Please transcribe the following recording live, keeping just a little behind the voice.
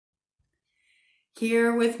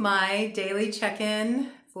Here with my daily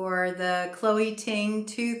check-in for the Chloe Ting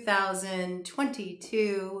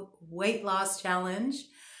 2022 weight loss challenge.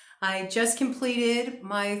 I just completed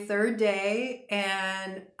my third day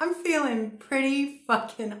and I'm feeling pretty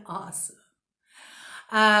fucking awesome.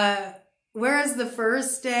 Whereas the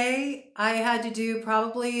first day I had to do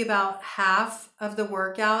probably about half of the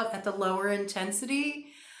workout at the lower intensity,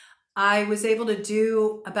 I was able to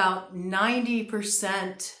do about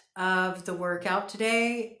 90% of the workout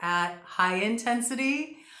today at high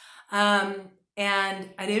intensity. And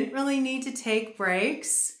I didn't really need to take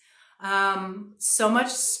breaks. So much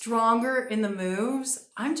stronger in the moves.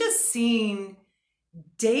 I'm just seeing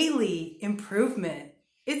daily improvement.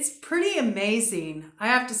 It's pretty amazing. I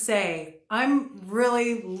have to say, I'm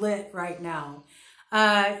really lit right now.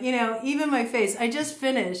 Even my face, I just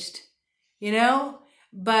finished,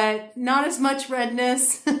 but not as much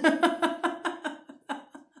redness.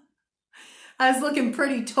 I was looking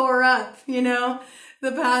pretty tore up,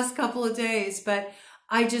 the past couple of days, but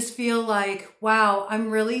I just feel like, wow,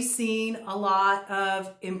 I'm really seeing a lot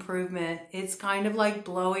of improvement. It's kind of like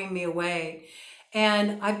blowing me away.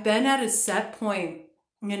 And I've been at a set point,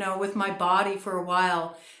 with my body for a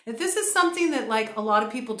while. And this is something that like a lot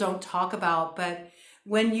of people don't talk about, but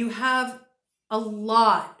when you have a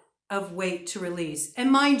lot of weight to release,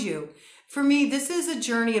 and mind you, for me, this is a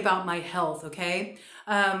journey about my health, okay?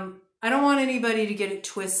 I don't want anybody to get it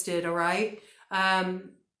twisted, all right?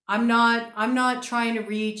 I'm not trying to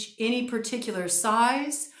reach any particular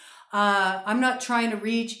size. I'm not trying to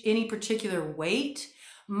reach any particular weight.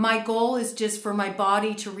 My goal is just for my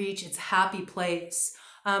body to reach its happy place.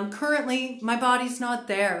 Currently, my body's not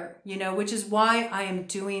there, which is why I am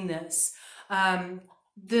doing this.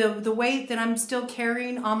 The weight that I'm still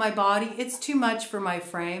carrying on my body, it's too much for my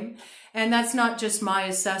frame. And that's not just my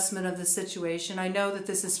assessment of the situation. I know that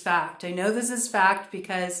this is fact. I know this is fact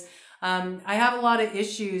because I have a lot of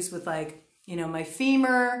issues with my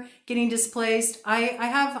femur getting displaced. I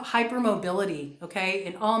have hypermobility, okay,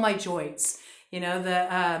 in all my joints.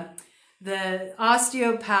 The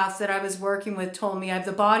osteopath that I was working with told me I have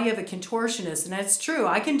the body of a contortionist, and it's true.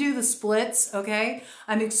 I can do the splits, okay?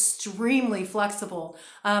 I'm extremely flexible.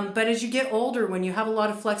 But as you get older, when you have a lot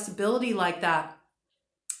of flexibility like that,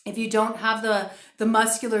 if you don't have the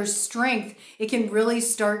muscular strength, it can really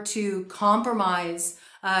start to compromise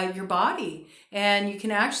your body. And you can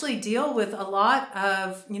actually deal with a lot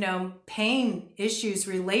of, pain issues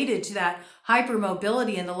related to that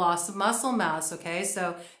hypermobility and the loss of muscle mass, okay?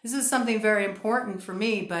 So this is something very important for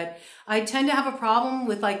me, but I tend to have a problem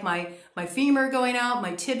with my femur going out,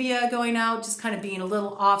 my tibia going out, just kind of being a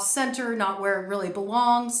little off center, not where it really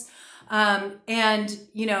belongs. My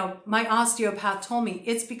osteopath told me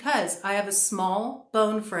it's because I have a small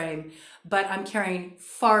bone frame, but I'm carrying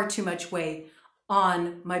far too much weight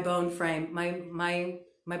on my bone frame.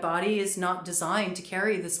 My body is not designed to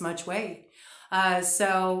carry this much weight.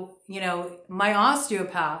 So my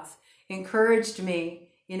osteopath encouraged me,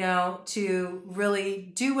 to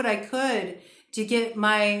really do what I could to get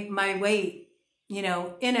my weight,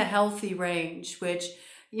 in a healthy range, which,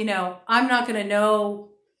 I'm not going to know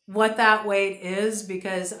what that weight is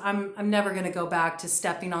because I'm never going to go back to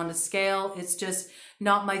stepping on a scale. It's just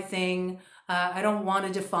not my thing. I don't want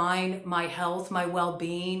to define my health, my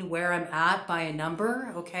well-being, where I'm at by a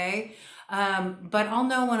number, okay? But I'll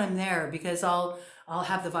know when I'm there because I'll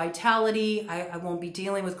have the vitality. I won't be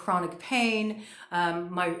dealing with chronic pain.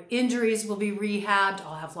 My injuries will be rehabbed.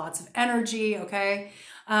 I'll have lots of energy, okay?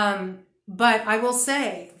 But I will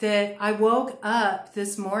say that I woke up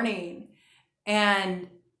this morning and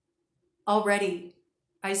already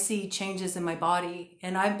I see changes in my body,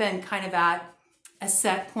 and I've been kind of at a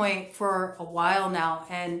set point for a while now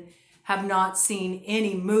and have not seen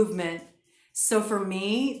any movement. So for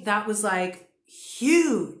me, that was like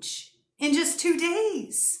huge in just 2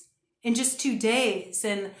 days,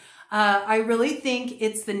 And I really think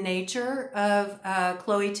it's the nature of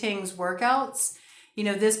Chloe Ting's workouts.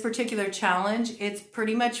 This particular challenge, it's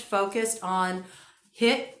pretty much focused on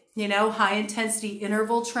HIIT, high intensity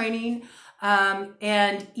interval training.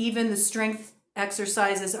 And even the strength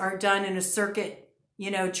exercises are done in a circuit,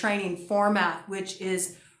 training format, which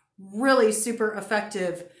is really super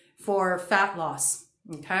effective for fat loss,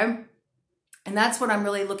 okay? And that's what I'm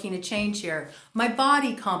really looking to change here. My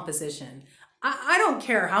body composition. I don't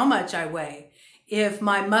care how much I weigh if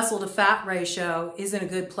my muscle to fat ratio is in a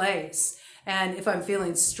good place and if I'm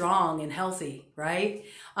feeling strong and healthy, right?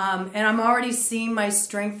 And I'm already seeing my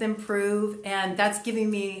strength improve, and that's giving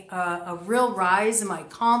me a real rise in my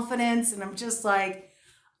confidence. And I'm just like,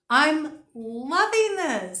 I'm loving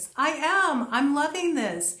this. I'm loving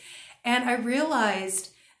this. And I realized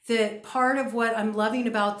that part of what I'm loving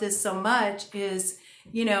about this so much is,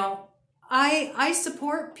 you know, I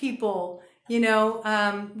support people, you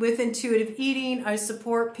know, with intuitive eating. I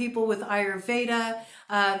support people with Ayurveda.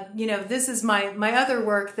 You know, this is my other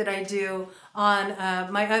work that I do on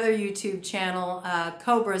my other YouTube channel,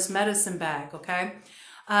 Cobra's Medicine Bag, okay?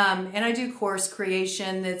 And I do course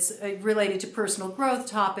creation that's related to personal growth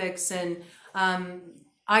topics and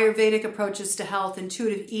Ayurvedic approaches to health,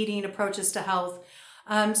 intuitive eating approaches to health.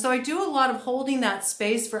 So I do a lot of holding that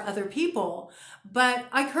space for other people, but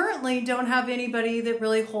I currently don't have anybody that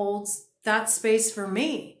really holds that space for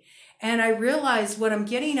me. And I realized what I'm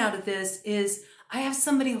getting out of this is I have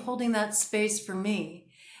somebody holding that space for me.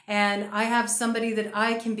 And I have somebody that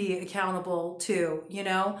I can be accountable to, you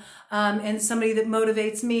know, and somebody that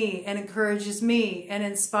motivates me and encourages me and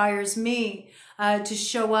inspires me to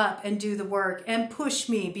show up and do the work and push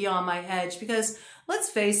me beyond my edge. Because let's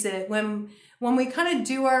face it, when we kind of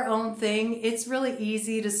do our own thing, it's really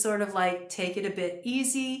easy to sort of like take it a bit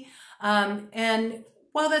easy. And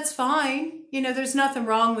while that's fine, you know, there's nothing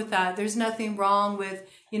wrong with that. There's nothing wrong with,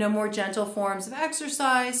 you know, more gentle forms of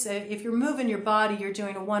exercise. If you're moving your body, you're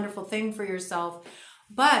doing a wonderful thing for yourself.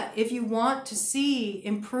 But if you want to see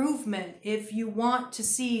improvement, if you want to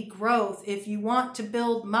see growth, if you want to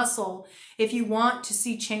build muscle, if you want to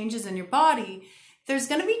see changes in your body, there's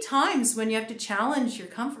going to be times when you have to challenge your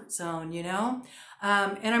comfort zone, you know?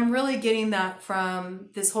 And I'm really getting that from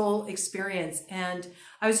this whole experience. And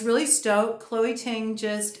I was really stoked. Chloe Ting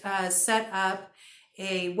just set up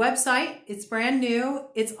a website. It's brand new.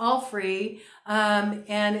 It's all free.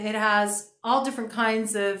 And it has all different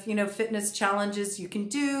kinds of, you know, fitness challenges you can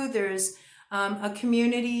do. There's a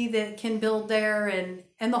community that can build there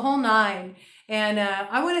and the whole nine. And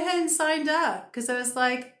I went ahead and signed up because I was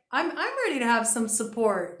like, I'm ready to have some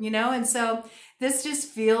support, you know? And so this just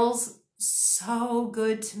feels so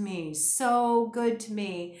good to me, so good to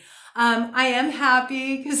me. I am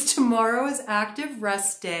happy because tomorrow is active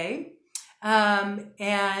rest day.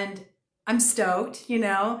 And I'm stoked, you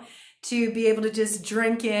know, to be able to just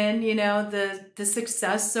drink in, you know, the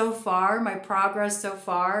success so far, my progress so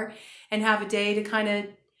far, and have a day to kind of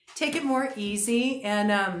take it more easy.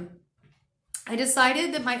 And I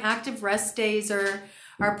decided that my active rest days are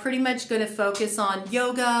pretty much going to focus on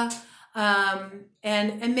yoga,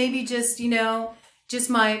 and maybe just, you know, just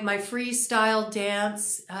my freestyle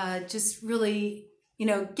dance, just really, you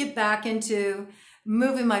know, get back into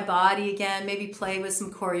moving my body again, maybe play with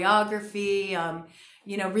some choreography,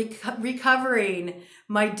 you know, recovering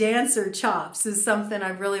my dancer chops is something I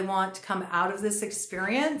really want to come out of this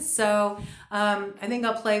experience. So I think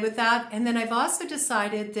I'll play with that. And then I've also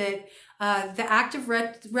decided that the active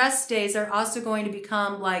rest days are also going to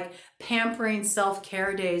become like pampering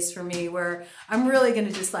self-care days for me, where I'm really going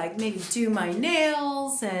to just like maybe do my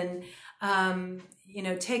nails and, you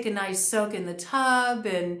know, take a nice soak in the tub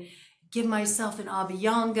and give myself an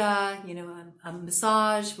abhyanga, you know, a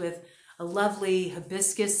massage with a lovely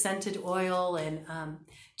hibiscus scented oil, and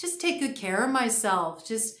just take good care of myself.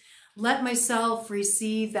 Just let myself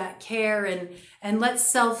receive that care and let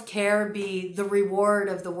self-care be the reward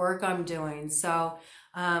of the work I'm doing. So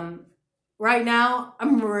right now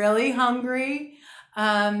I'm really hungry.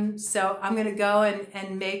 So I'm going to go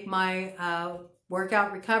and make my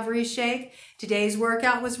workout recovery shake. Today's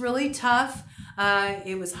workout was really tough.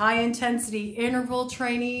 It was high intensity interval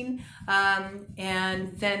training.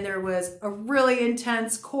 And then there was a really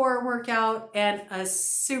intense core workout and a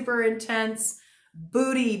super intense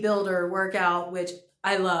booty builder workout, which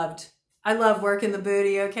I loved. I love working the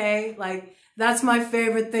booty, okay? Like, that's my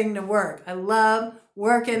favorite thing to work. I love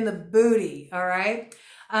working the booty, all right?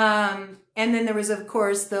 And then there was, of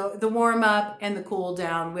course, the warm-up and the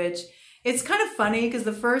cool-down, which it's kind of funny because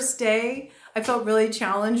the first day I felt really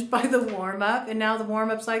challenged by the warm-up, and now the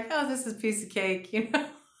warm-up's like, oh, this is a piece of cake, you know?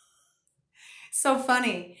 So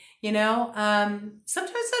funny, you know? Sometimes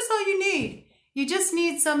that's all you need. You just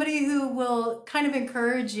need somebody who will kind of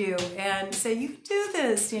encourage you and say, you can do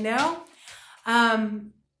this, you know?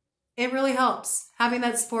 It really helps. Having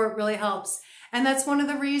that support really helps. And that's one of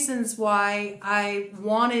the reasons why I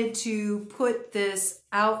wanted to put this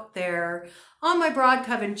out there on my Broad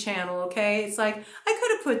Coven channel, okay? It's like, I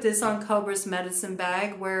could have put this on Cobra's Medicine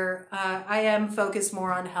Bag, where I am focused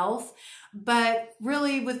more on health. But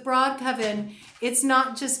really with Broad Coven, it's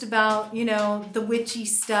not just about, you know, the witchy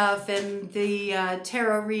stuff and the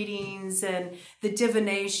tarot readings and the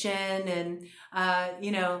divination and,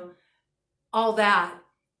 you know, all that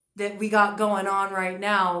we got going on right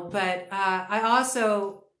now. But I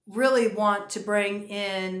also really want to bring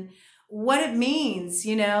in what it means,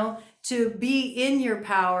 you know, to be in your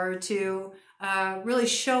power, to really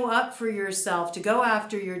show up for yourself, to go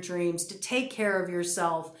after your dreams, to take care of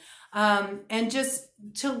yourself, and just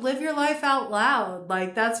to live your life out loud.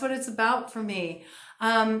 Like, that's what it's about for me.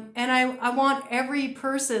 And I want every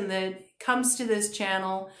person that comes to this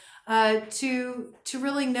channel to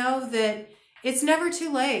really know that it's never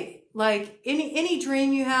too late. Like, any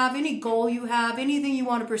dream you have, any goal you have, anything you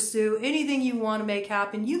want to pursue, anything you want to make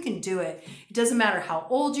happen, you can do it. It doesn't matter how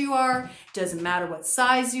old you are. It doesn't matter what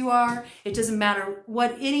size you are. It doesn't matter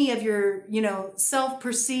what any of your,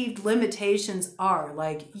 self-perceived limitations are.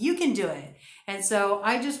 Like, you can do it. And so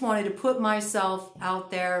I just wanted to put myself out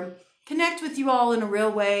there, connect with you all in a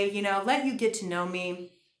real way, let you get to know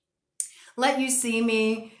me, let you see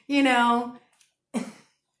me,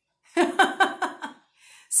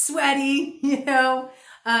 sweaty,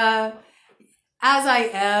 as I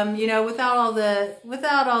am, without all the,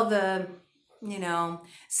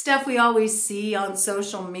 stuff we always see on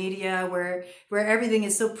social media where everything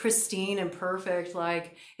is so pristine and perfect.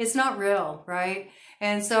 Like, it's not real, right?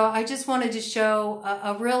 And so I just wanted to show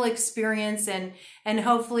a real experience and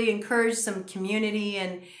hopefully encourage some community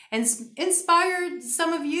and inspire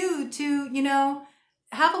some of you to,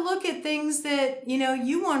 have a look at things that,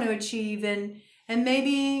 you want to achieve, and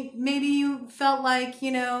maybe you felt like,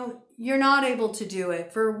 you're not able to do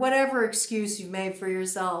it for whatever excuse you've made for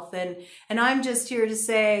yourself. And I'm just here to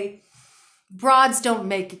say, broads don't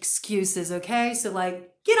make excuses, okay? So,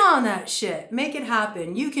 like, get on that shit. Make it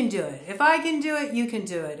happen. You can do it. If I can do it, you can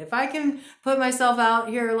do it. If I can put myself out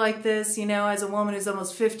here like this, as a woman who's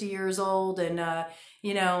almost 50 years old and,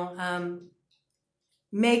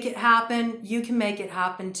 make it happen, you can make it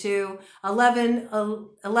happen too.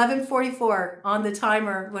 11:44 on the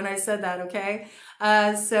timer when I said that, okay?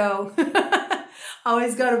 So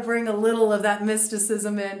always got to bring a little of that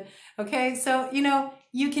mysticism in, okay? So,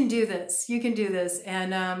 you can do this. You can do this.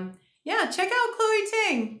 And yeah, check out Chloe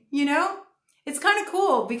Ting, It's kind of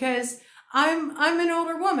cool because I'm an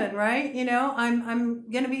older woman, right? I'm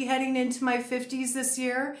going to be heading into my 50s this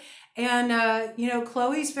year. And,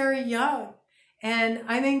 Chloe's very young. And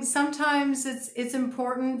I think sometimes it's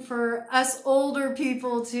important for us older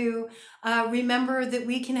people to remember that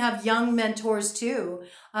we can have young mentors too,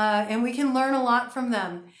 and we can learn a lot from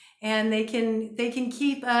them. And they can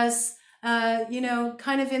keep us,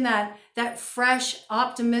 kind of in that fresh,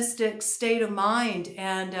 optimistic state of mind,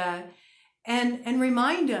 and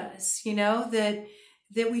remind us,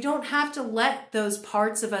 that we don't have to let those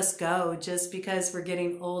parts of us go just because we're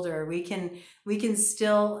getting older. We can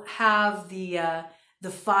still have the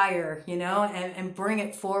fire, and bring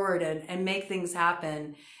it forward and make things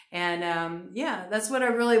happen. And yeah, that's what I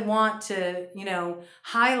really want to,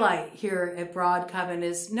 highlight here at Broad Coven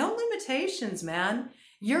is no limitations, man.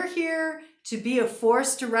 You're here to be a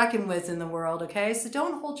force to reckon with in the world, okay? So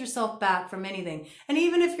don't hold yourself back from anything. And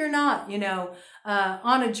even if you're not,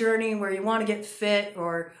 on a journey where you want to get fit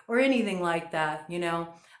or anything like that,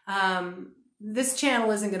 this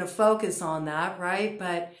channel isn't going to focus on that, right?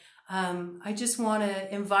 But I just want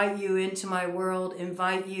to invite you into my world,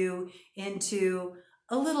 invite you into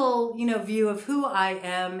a little, view of who I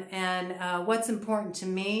am and what's important to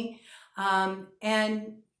me.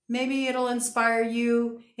 And maybe it'll inspire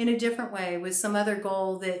you in a different way with some other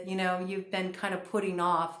goal that, you've been kind of putting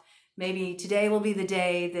off. Maybe today will be the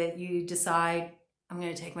day that you decide, I'm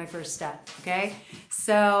going to take my first step, okay?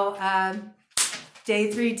 So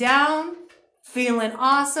day 3 down, feeling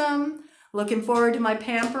awesome. Looking forward to my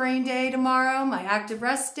pampering day tomorrow, my active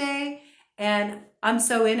rest day, and I'm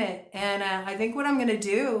so in it. And I think what I'm going to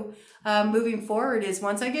do moving forward is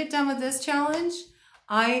once I get done with this challenge,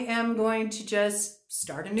 I am going to just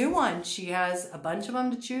start a new one. She has a bunch of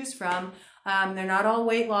them to choose from. They're not all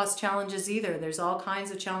weight loss challenges either. There's all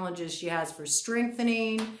kinds of challenges she has for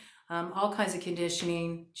strengthening, all kinds of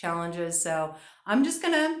conditioning challenges. So I'm just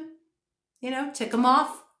going to, tick them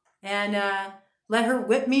off and let her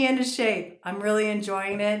whip me into shape. I'm really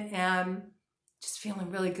enjoying it and just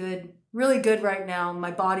feeling really good right now.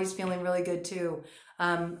 My body's feeling really good too.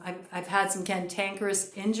 I've had some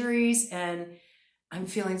cantankerous injuries and I'm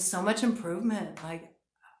feeling so much improvement. Like,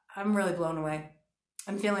 I'm really blown away.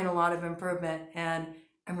 I'm feeling a lot of improvement and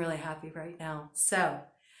I'm really happy right now. So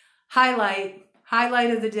highlight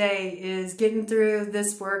of the day is getting through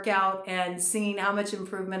this workout and seeing how much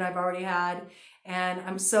improvement I've already had. And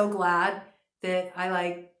I'm so glad that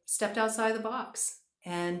I stepped outside the box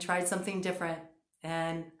and tried something different.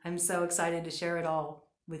 And I'm so excited to share it all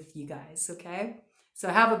with you guys, okay? So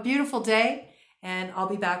have a beautiful day and I'll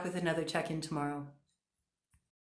be back with another check-in tomorrow.